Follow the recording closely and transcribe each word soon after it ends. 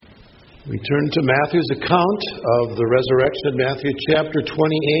We turn to Matthew's account of the resurrection, Matthew chapter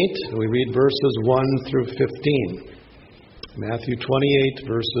 28. We read verses 1 through 15. Matthew 28,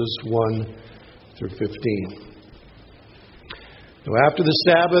 verses 1 through 15. Now, after the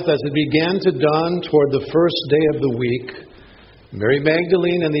Sabbath, as it began to dawn toward the first day of the week, Mary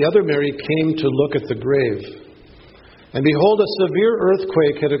Magdalene and the other Mary came to look at the grave. And behold, a severe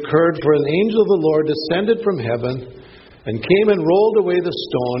earthquake had occurred, for an angel of the Lord descended from heaven and came and rolled away the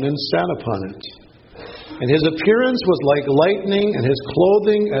stone and sat upon it. And his appearance was like lightning, and his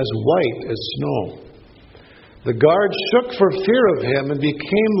clothing as white as snow. The guards shook for fear of him and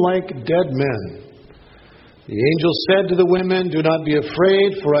became like dead men. The angel said to the women, "Do not be afraid,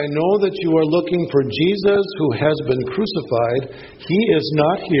 for I know that you are looking for Jesus who has been crucified. He is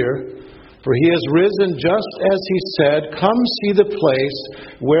not here, for he has risen just as he said. Come see the place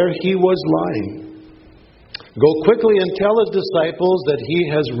where he was lying. Go quickly and tell his disciples that he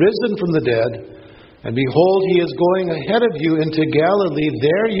has risen from the dead. And behold, he is going ahead of you into Galilee.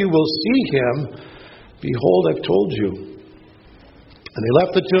 There you will see him. Behold, I've told you." And they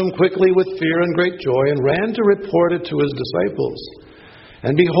left the tomb quickly with fear and great joy, and ran to report it to his disciples.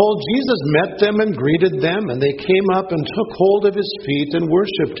 And behold, Jesus met them and greeted them, and they came up and took hold of his feet and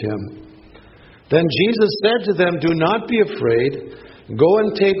worshipped him. Then Jesus said to them, "Do not be afraid. Go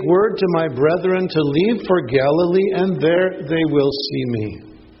and take word to my brethren to leave for Galilee, and there they will see me."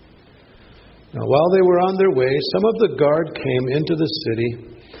 Now while they were on their way, some of the guard came into the city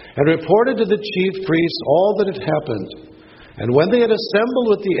and reported to the chief priests all that had happened. And when they had assembled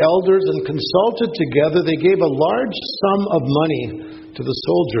with the elders and consulted together, they gave a large sum of money to the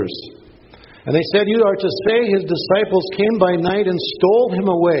soldiers. And they said, "You are to say his disciples came by night and stole him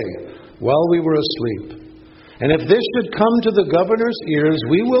away while we were asleep. And if this should come to the governor's ears,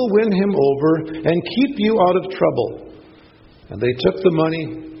 we will win him over and keep you out of trouble." And they took the money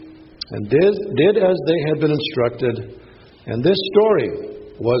and did as they had been instructed. And this story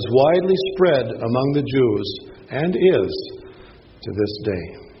was widely spread among the Jews, and is to this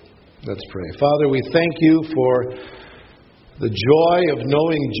day. Let's pray. Father, we thank you for the joy of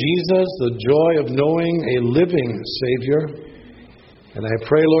knowing Jesus, the joy of knowing a living Savior. And I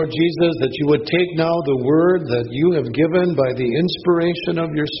pray, Lord Jesus, that you would take now the word that you have given by the inspiration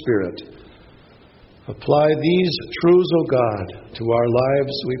of your Spirit. Apply these truths, O God, to our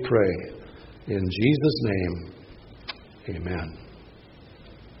lives, we pray. In Jesus' name, amen.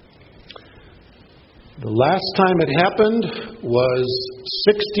 The last time it happened was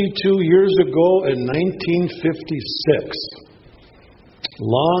 62 years ago in 1956,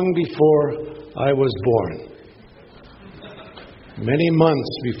 long before I was born. Many months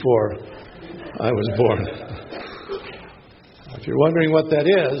before I was born. If you're wondering what that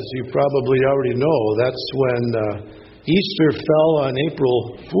is, you probably already know. That's when Easter fell on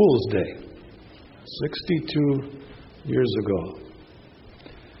April Fool's Day, 62 years ago.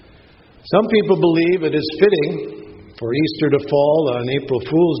 Some people believe it is fitting for Easter to fall on April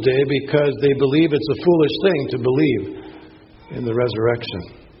Fool's Day because they believe it's a foolish thing to believe in the resurrection.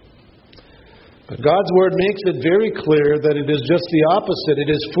 But God's Word makes it very clear that it is just the opposite. It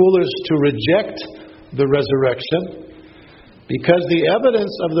is foolish to reject the resurrection because the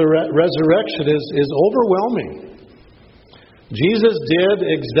evidence of the resurrection is overwhelming. Jesus did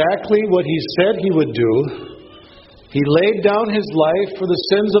exactly what he said he would do. He laid down his life for the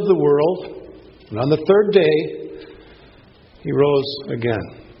sins of the world, and on the third day, he rose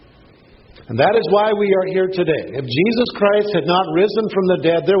again. And that is why we are here today. If Jesus Christ had not risen from the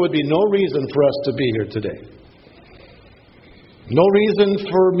dead, there would be no reason for us to be here today. No reason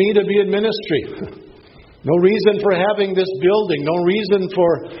for me to be in ministry. No reason for having this building. No reason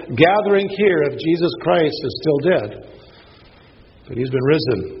for gathering here if Jesus Christ is still dead. But he's been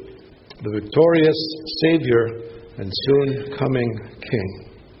risen, the victorious Savior and soon coming King.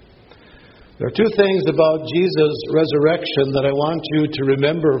 There are two things about Jesus' resurrection that I want you to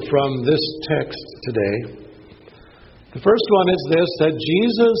remember from this text today. The first one is this, that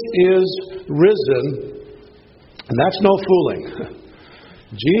Jesus is risen, and that's no fooling.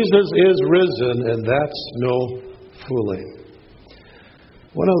 Jesus is risen, and that's no fooling.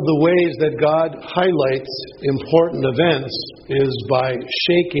 One of the ways that God highlights important events is by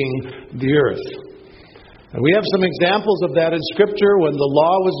shaking the earth. And we have some examples of that in Scripture. When the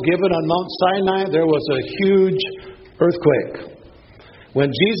law was given on Mount Sinai, there was a huge earthquake.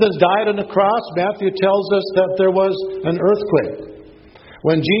 When Jesus died on the cross, Matthew tells us that there was an earthquake.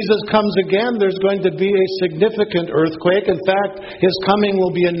 When Jesus comes again, there's going to be a significant earthquake. In fact, his coming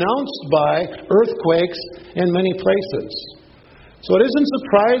will be announced by earthquakes in many places. So it isn't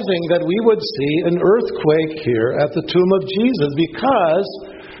surprising that we would see an earthquake here at the tomb of Jesus, because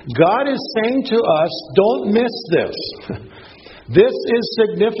God is saying to us, don't miss this. This is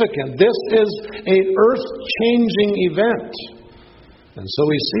significant. This is an earth-changing event. And so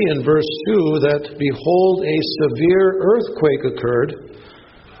we see in verse 2 that, behold, a severe earthquake occurred.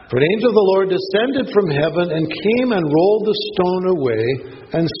 For an angel of the Lord descended from heaven and came and rolled the stone away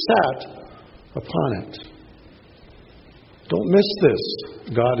and sat upon it. Don't miss this,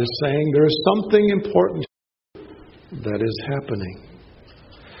 God is saying. There is something important that is happening.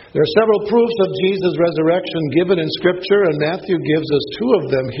 There are several proofs of Jesus' resurrection given in Scripture, and Matthew gives us two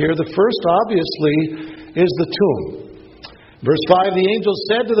of them here. The first, obviously, is the tomb. Verse 5, the angel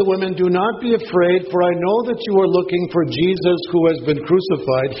said to the women, do not be afraid, for I know that you are looking for Jesus who has been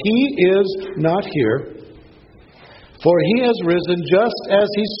crucified. He is not here, for he has risen just as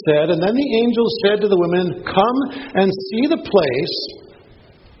he said. And then the angel said to the women, come and see the place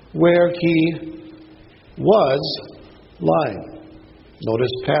where he was lying.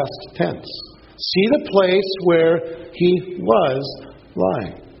 Notice past tense. See the place where he was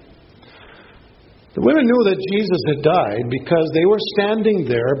lying. The women knew that Jesus had died because they were standing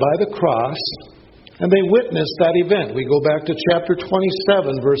there by the cross and they witnessed that event. We go back to chapter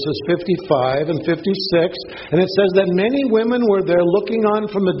 27, verses 55 and 56, and it says that many women were there looking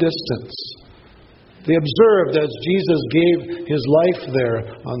on from a distance. They observed as Jesus gave his life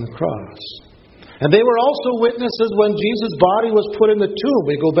there on the cross. And they were also witnesses when Jesus' body was put in the tomb.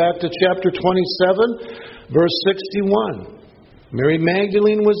 We go back to chapter 27, verse 61. Mary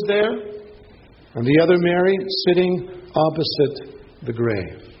Magdalene was there, and the other Mary sitting opposite the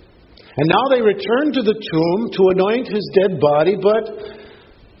grave. And now they returned to the tomb to anoint his dead body, but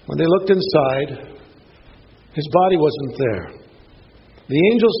when they looked inside, his body wasn't there. The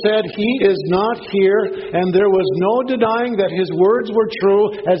angel said, he is not here, and there was no denying that his words were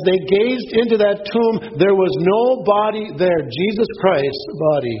true. As they gazed into that tomb, there was no body there. Jesus Christ's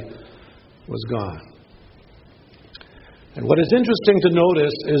body was gone. And what is interesting to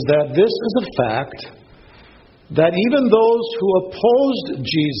notice is that this is a fact that even those who opposed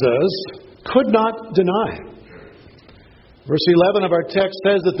Jesus could not deny. Verse 11 of our text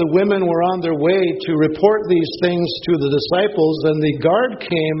says that the women were on their way to report these things to the disciples, and the guard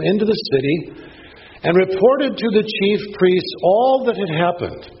came into the city and reported to the chief priests all that had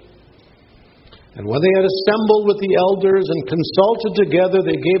happened. And when they had assembled with the elders and consulted together,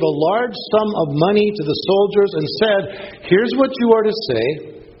 they gave a large sum of money to the soldiers and said, here's what you are to say.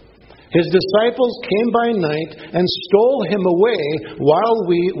 His disciples came by night and stole him away while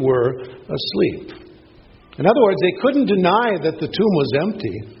we were asleep. In other words, they couldn't deny that the tomb was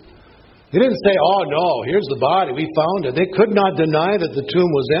empty. They didn't say, oh no, here's the body, we found it. They could not deny that the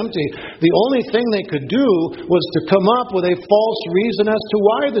tomb was empty. The only thing they could do was to come up with a false reason as to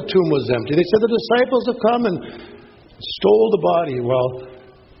why the tomb was empty. They said the disciples have come and stole the body while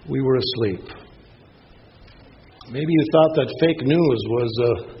we were asleep. Maybe you thought that fake news was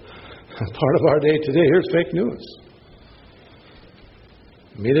part of our day today. Here's fake news.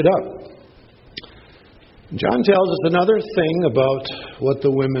 Made it up. John tells us another thing about what the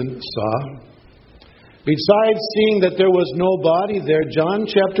women saw. Besides seeing that there was no body there, John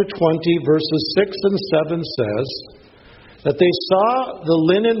chapter 20, verses 6 and 7 says that they saw the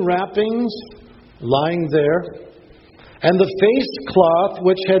linen wrappings lying there, and the face cloth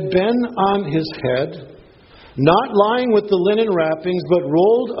which had been on his head, not lying with the linen wrappings, but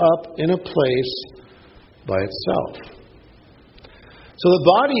rolled up in a place by itself. So the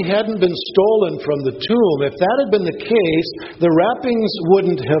body hadn't been stolen from the tomb. If that had been the case, the wrappings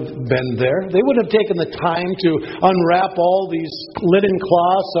wouldn't have been there. They wouldn't have taken the time to unwrap all these linen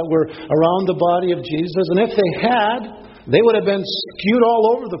cloths that were around the body of Jesus. And if they had, they would have been skewed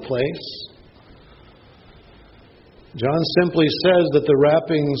all over the place. John simply says that the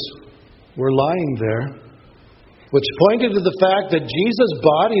wrappings were lying there, which pointed to the fact that Jesus'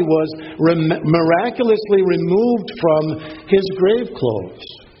 body was miraculously removed from his grave clothes.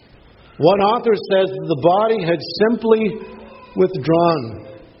 One author says that the body had simply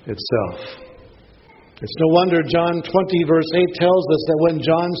withdrawn itself. It's no wonder John 20 verse 8 tells us that when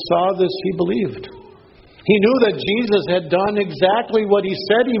John saw this, he believed. He knew that Jesus had done exactly what he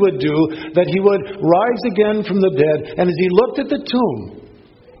said he would do, that he would rise again from the dead. And as he looked at the tomb,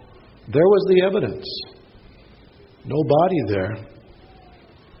 there was the evidence. No body there,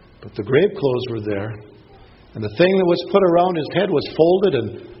 but the grave clothes were there, and the thing that was put around his head was folded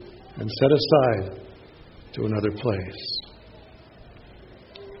and set aside to another place.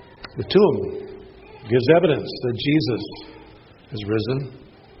 The tomb gives evidence that Jesus is risen.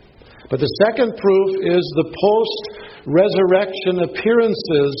 But the second proof is the post-resurrection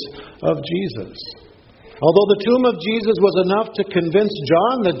appearances of Jesus. Although the tomb of Jesus was enough to convince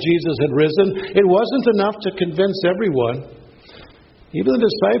John that Jesus had risen, it wasn't enough to convince everyone. Even the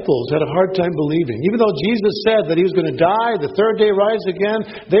disciples had a hard time believing. Even though Jesus said that He was going to die, the third day rise again,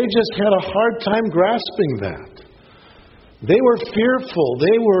 they just had a hard time grasping that. They were fearful.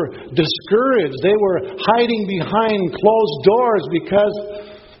 They were discouraged. They were hiding behind closed doors because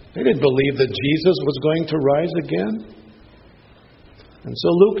they didn't believe that Jesus was going to rise again. And so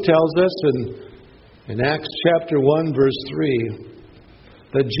Luke tells us in Acts chapter 1, verse 3,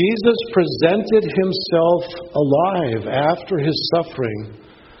 that Jesus presented Himself alive after His suffering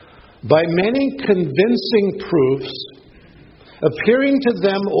by many convincing proofs, appearing to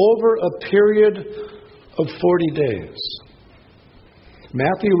them over a period of 40 days.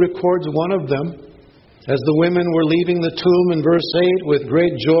 Matthew records one of them. As the women were leaving the tomb in verse 8 with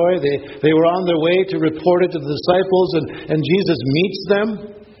great joy, they were on their way to report it to the disciples, and Jesus meets them.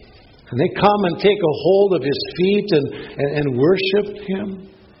 And they come and take a hold of His feet and worship Him.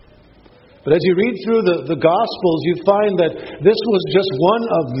 But as you read through the Gospels, you find that this was just one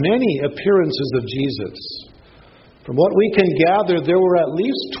of many appearances of Jesus. From what we can gather, there were at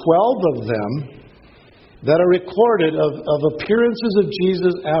least 12 of them that are recorded of appearances of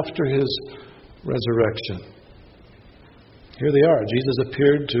Jesus after His resurrection. Here they are. Jesus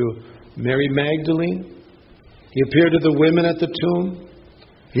appeared to Mary Magdalene. He appeared to the women at the tomb.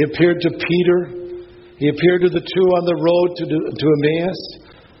 He appeared to Peter. He appeared to the two on the road to Emmaus.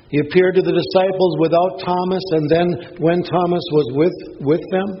 He appeared to the disciples without Thomas, and then when Thomas was with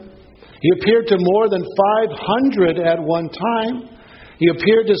them. He appeared to more than 500 at one time. He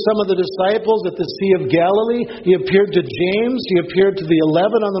appeared to some of the disciples at the Sea of Galilee. He appeared to James. He appeared to the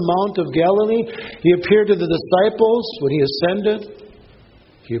 11 on the Mount of Galilee. He appeared to the disciples when He ascended.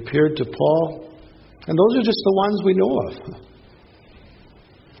 He appeared to Paul. And those are just the ones we know of.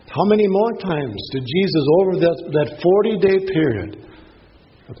 How many more times did Jesus, over that 40-day period,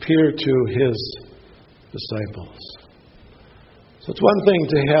 appear to His disciples? So it's one thing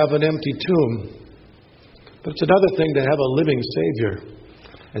to have an empty tomb, but it's another thing to have a living Savior.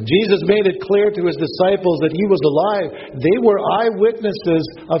 And Jesus made it clear to His disciples that He was alive. They were eyewitnesses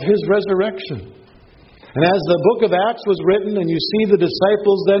of His resurrection. And as the book of Acts was written, and you see the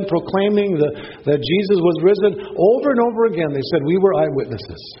disciples then proclaiming that Jesus was risen, over and over again they said, we were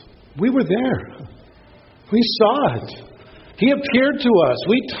eyewitnesses. We were there. We saw it. He appeared to us.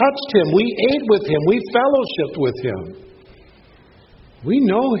 We touched Him. We ate with Him. We fellowshiped with Him. We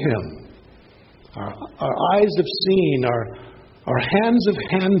know Him. Our eyes have seen. Our hands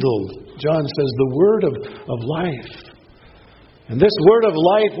have handled. John says, the word of life. And this word of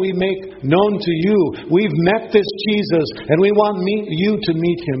life we make known to you. We've met this Jesus, and we want you to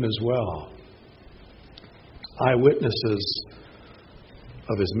meet Him as well. Eyewitnesses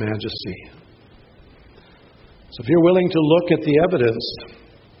of His majesty. So if you're willing to look at the evidence,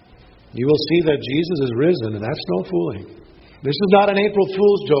 you will see that Jesus is risen, and that's no fooling. This is not an April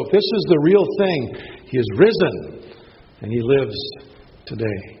Fool's joke. This is the real thing. He is risen, and He lives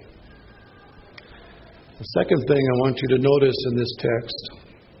today. The second thing I want you to notice in this text,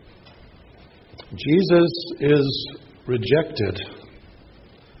 Jesus is rejected.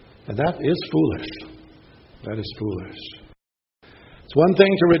 And that is foolish. That is foolish. It's one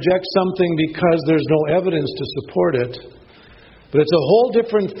thing to reject something because there's no evidence to support it. But it's a whole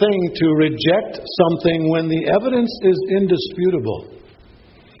different thing to reject something when the evidence is indisputable.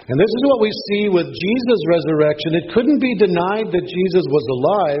 And this is what we see with Jesus' resurrection. It couldn't be denied that Jesus was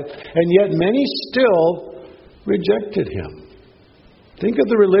alive, and yet many still rejected Him. Think of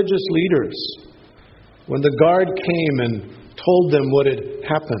the religious leaders when the guard came and told them what had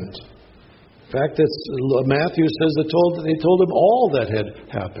happened. In fact, Matthew says they told him all that had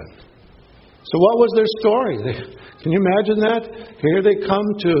happened. So what was their story? Can you imagine that? Here they come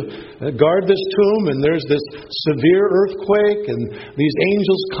to guard this tomb, and there's this severe earthquake, and these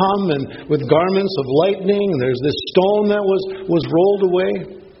angels come and with garments of lightning, and there's this stone that was rolled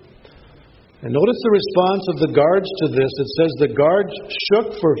away. And notice the response of the guards to this. It says the guards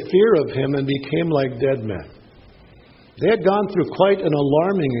shook for fear of Him and became like dead men. They had gone through quite an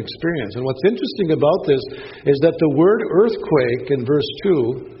alarming experience. And what's interesting about this is that the word earthquake in verse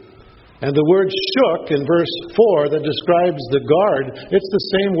 2 and the word shook in verse 4 that describes the guard, it's the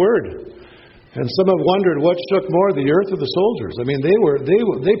same word. And some have wondered what shook more, the earth or the soldiers. I mean,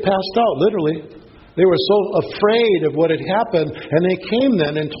 they passed out, literally. They were so afraid of what had happened, and they came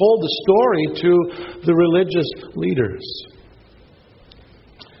then and told the story to the religious leaders.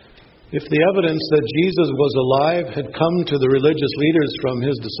 If the evidence that Jesus was alive had come to the religious leaders from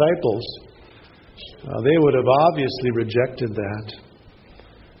His disciples, they would have obviously rejected that.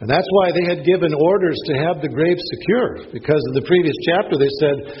 And that's why they had given orders to have the grave secure. Because in the previous chapter they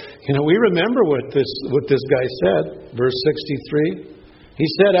said, we remember what this guy said. Verse 63. He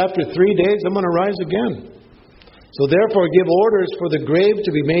said, after 3 days I'm going to rise again. So therefore give orders for the grave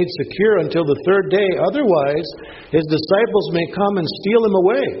to be made secure until the third day. Otherwise his disciples may come and steal him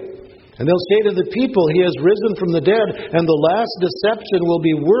away. And they'll say to the people, he has risen from the dead, and the last deception will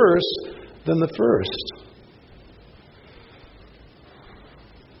be worse than the first.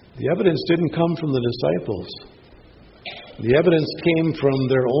 The evidence didn't come from the disciples. The evidence came from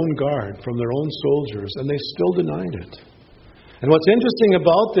their own guard, from their own soldiers, and they still denied it. And what's interesting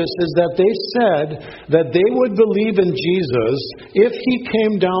about this is that they said that they would believe in Jesus if he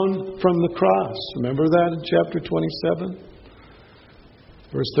came down from the cross. Remember that in chapter 27?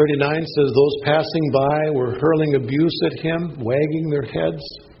 Verse 39 says, those passing by were hurling abuse at him, wagging their heads,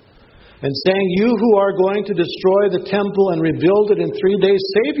 and saying, you who are going to destroy the temple and rebuild it in 3 days,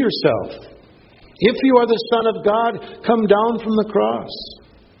 save yourself. If you are the Son of God, come down from the cross.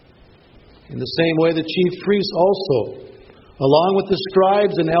 In the same way, the chief priests also, along with the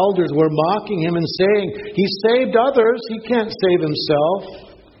scribes and elders, were mocking him and saying, he saved others, he can't save himself.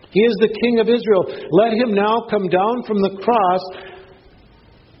 He is the King of Israel. Let him now come down from the cross,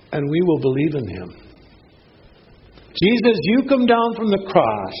 and we will believe in him. Jesus, you come down from the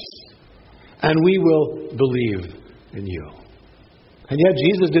cross, and we will believe in you. And yet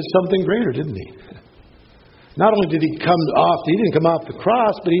Jesus did something greater, didn't he? Not only did he didn't come off the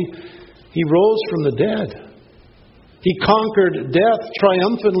cross, but he rose from the dead. He conquered death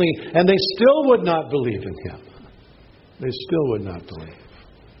triumphantly, and they still would not believe in him. They still would not believe.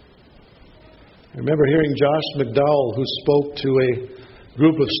 I remember hearing Josh McDowell, who spoke to a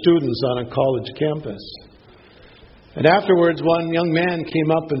group of students on a college campus. And afterwards, one young man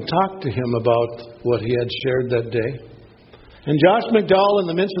came up and talked to him about what he had shared that day. And Josh McDowell, in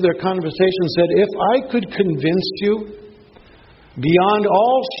the midst of their conversation, said, if I could convince you beyond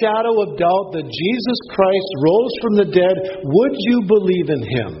all shadow of doubt that Jesus Christ rose from the dead, would you believe in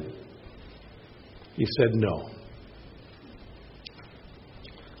him? He said, no.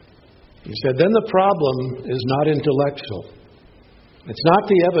 He said, then the problem is not intellectual. It's not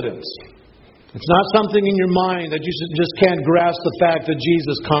the evidence. It's not something in your mind that you just can't grasp the fact that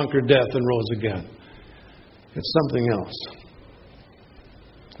Jesus conquered death and rose again. It's something else.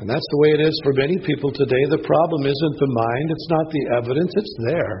 And that's the way it is for many people today. The problem isn't the mind. It's not the evidence. It's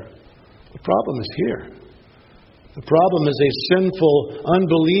there. The problem is here. The problem is a sinful,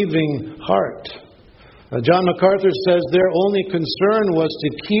 unbelieving heart. John MacArthur says their only concern was to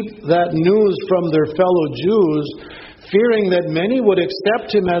keep that news from their fellow Jews, fearing that many would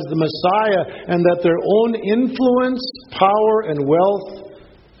accept him as the Messiah and that their own influence, power, and wealth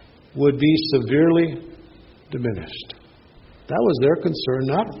would be severely diminished. That was their concern,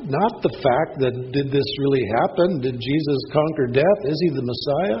 not the fact that did this really happen? Did Jesus conquer death? Is he the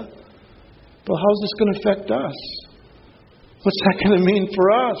Messiah? But how's this going to affect us? What's that going to mean for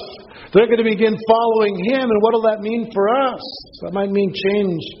us? They're going to begin following him, and what will that mean for us? That might mean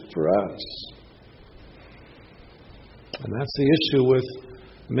change for us. And that's the issue with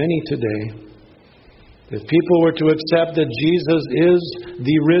many today. If people were to accept that Jesus is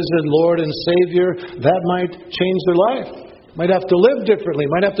the risen Lord and Savior, that might change their life. Might have to live differently.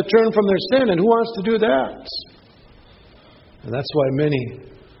 Might have to turn from their sin. And who wants to do that? And that's why many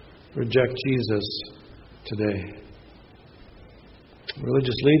reject Jesus today.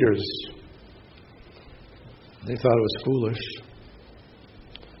 Religious leaders, they thought it was foolish.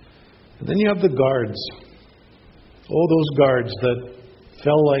 And then you have the guards. Oh, those guards that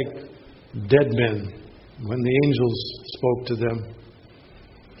fell like dead men when the angels spoke to them.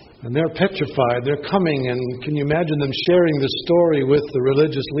 And they're petrified. They're coming, and can you imagine them sharing the story with the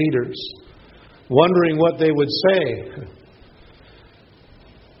religious leaders, wondering what they would say?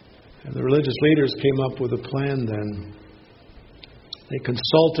 And the religious leaders came up with a plan then. They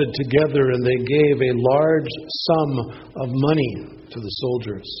consulted together and they gave a large sum of money to the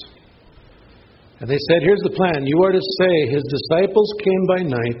soldiers. And they said, here's the plan. You are to say, his disciples came by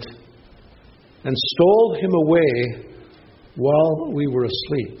night and stole him away while we were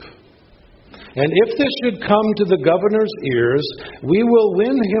asleep. And if this should come to the governor's ears, we will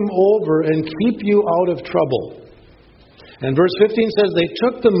win him over and keep you out of trouble. And verse 15 says, they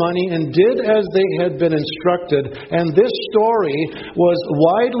took the money and did as they had been instructed. And this story was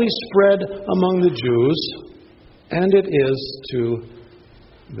widely spread among the Jews, and it is to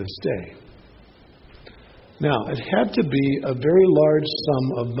this day. Now, it had to be a very large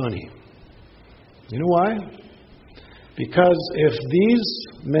sum of money. You know why? Because if these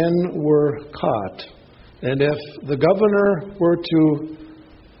men were caught, and if the governor were to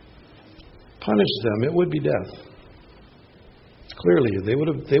punished them, it would be death. Clearly, they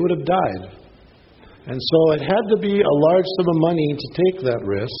would have died. And so it had to be a large sum of money to take that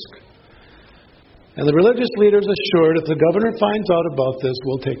risk. And the religious leaders assured, if the governor finds out about this,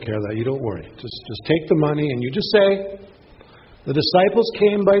 we'll take care of that. You don't worry. Just take the money and you just say, the disciples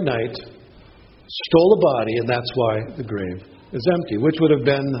came by night, stole a body, and that's why the grave is empty, which would have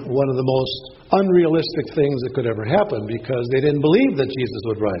been one of the most unrealistic things that could ever happen because they didn't believe that Jesus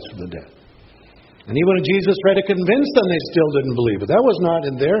would rise from the dead. And even when Jesus tried to convince them, they still didn't believe it. That was not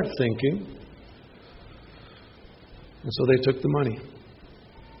in their thinking. And so they took the money.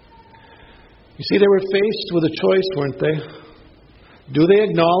 You see, they were faced with a choice, weren't they? Do they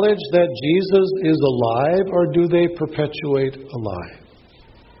acknowledge that Jesus is alive, or do they perpetuate a lie?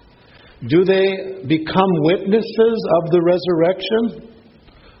 Do they become witnesses of the resurrection,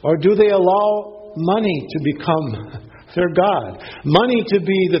 or do they allow money to become their God? Money to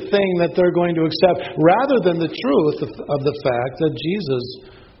be the thing that they're going to accept, rather than the truth of the fact that Jesus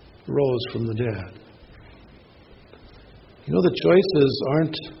rose from the dead. You know, the choices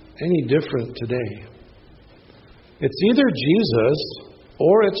aren't any different today. It's either Jesus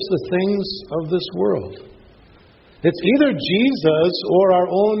or it's the things of this world. It's either Jesus or our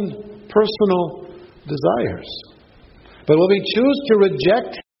own personal desires. But when we choose to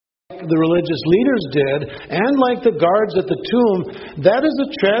reject like the religious leaders did, and like the guards at the tomb, that is a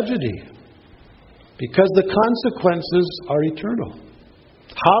tragedy, because the consequences are eternal.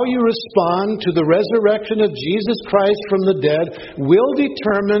 How you respond to the resurrection of Jesus Christ from the dead will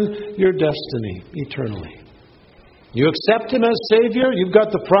determine your destiny eternally. You accept Him as Savior, you've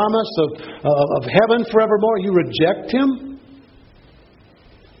got the promise of heaven forevermore. You reject Him,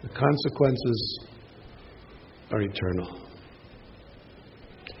 the consequences are eternal.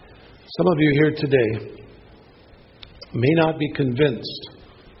 Some of you here today may not be convinced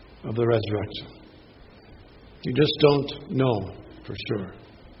of the resurrection. You just don't know for sure.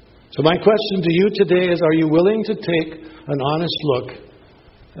 So my question to you today is, are you willing to take an honest look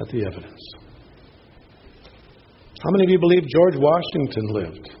at the evidence? How many of you believe George Washington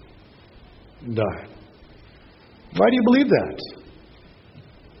lived and died? Why do you believe that?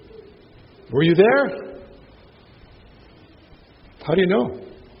 Were you there? How do you know?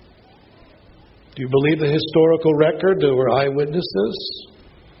 Do you believe the historical record? There were eyewitnesses?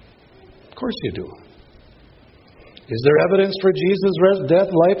 Of course you do. Is there evidence for Jesus' death,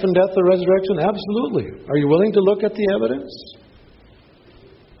 life and death, the resurrection? Absolutely. Are you willing to look at the evidence?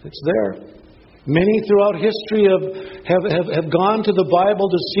 It's there. Many throughout history have gone to the Bible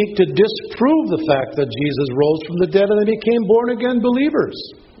to seek to disprove the fact that Jesus rose from the dead and they became born-again believers.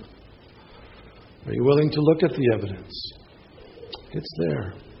 Are you willing to look at the evidence? It's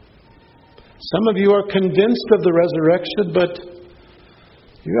there. Some of you are convinced of the resurrection, but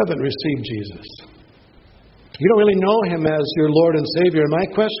you haven't received Jesus. You don't really know Him as your Lord and Savior. And my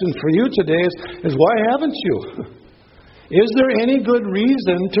question for you today is why haven't you? Is there any good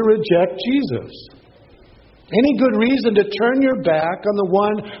reason to reject Jesus? Any good reason to turn your back on the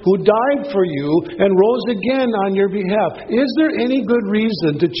one who died for you and rose again on your behalf? Is there any good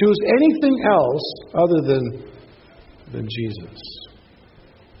reason to choose anything else other than Jesus?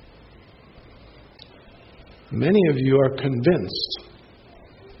 Many of you are convinced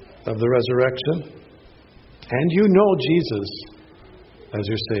of the resurrection, and you know Jesus as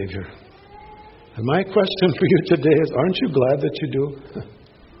your Savior. And my question for you today is, aren't you glad that you do?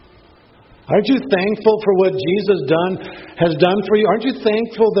 Aren't you thankful for what Jesus has done for you? Aren't you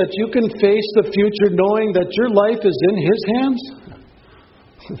thankful that you can face the future knowing that your life is in His hands?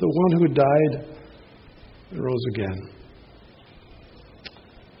 The one who died and rose again.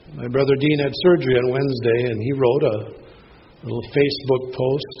 My brother Dean had surgery on Wednesday, and he wrote a little Facebook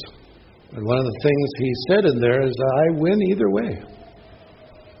post. And one of the things he said in there is, I win either way.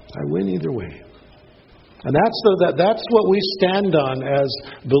 I win either way. And that's what we stand on as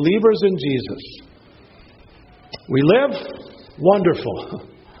believers in Jesus. We live, wonderful.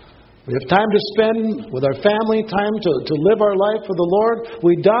 We have time to spend with our family, time to live our life for the Lord.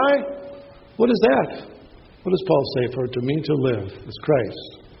 We die, what is that? What does Paul say? For to me to live is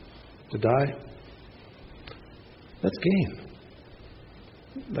Christ. To die, that's gain.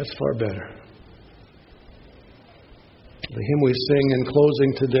 That's far better. The hymn we sing in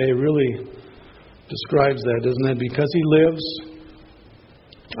closing today really describes that, doesn't it? Because He lives,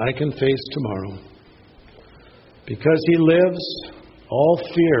 I can face tomorrow. Because He lives, all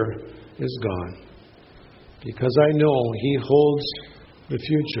fear is gone. Because I know He holds the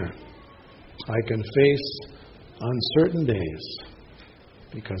future, I can face uncertain days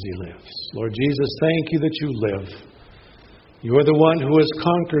because He lives. Lord Jesus, thank You that You live. You are the one who has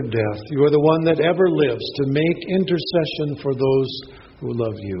conquered death. You are the one that ever lives to make intercession for those who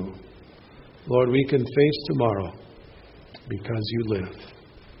love you. Lord, we can face tomorrow because you live.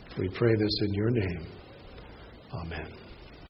 We pray this in your name. Amen.